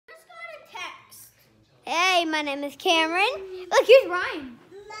Hi, my name is Cameron. Look, here's Ryan.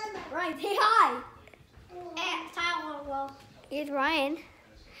 Ryan, say hi. Here's Ryan.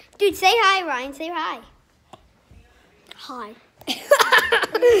 Dude, say hi, Ryan. Say hi. Hi.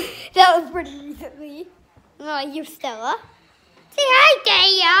 That was pretty recently. Oh, you're Stella. Say hi,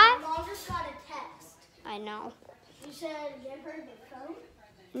 Daya. Mom just got a text. I know. She said, give her the phone.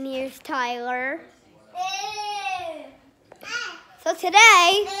 And here's Tyler. So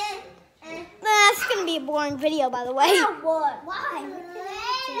today, it's going to be a boring video, by the way. What? Why?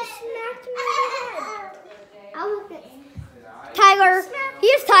 She smacked me in the head. Tyler,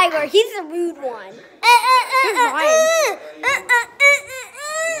 here's Tyler. He's the rude one. Here's Ryan.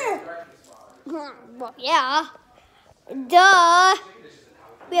 Well, yeah. Duh.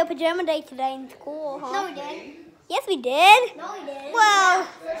 We have pajama day today in school, huh? No, we didn't. Yes, we did. No, we didn't. Well,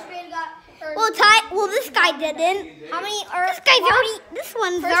 First grade got her. this guy didn't. How many? This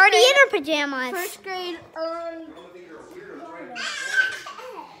one's already in her pajamas. First grade earned.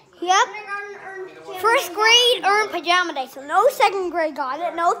 Yep. Kindergarten earned. First grade earned pajama day, so no second grade got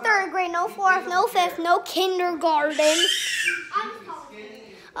it, no third grade, no fourth, no fifth, no kindergarten.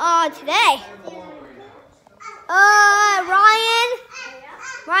 Today.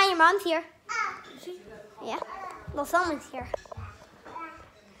 Ryan, your mom's here. Yeah. Well, someone's here.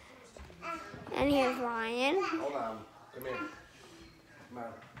 And here's Ryan. Hold on. Come here. Come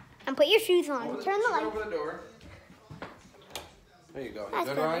on. And put your shoes on. Turn the light. Open the door. There you go. You That's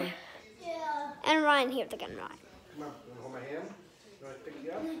good, better. Ryan? Yeah. And Ryan, here's again, Ryan. Come on. You want to hold my hand? You want to pick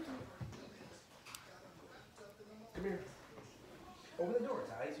you up? Come here. Open the door,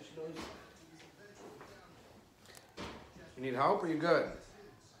 Ty, so she knows. You need help or you good?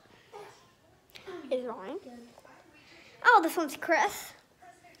 Here's Ryan. Oh, this one's Chris.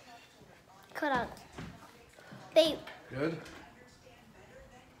 Cut out. Babe. Good.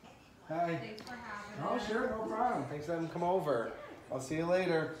 Hi. Thanks for having me. Oh, sure, no problem. Thanks for having me come over. I'll see you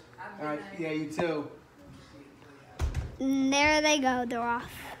later. All right, yeah, you too. And there they go. They're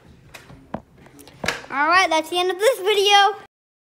off. All right, that's the end of this video.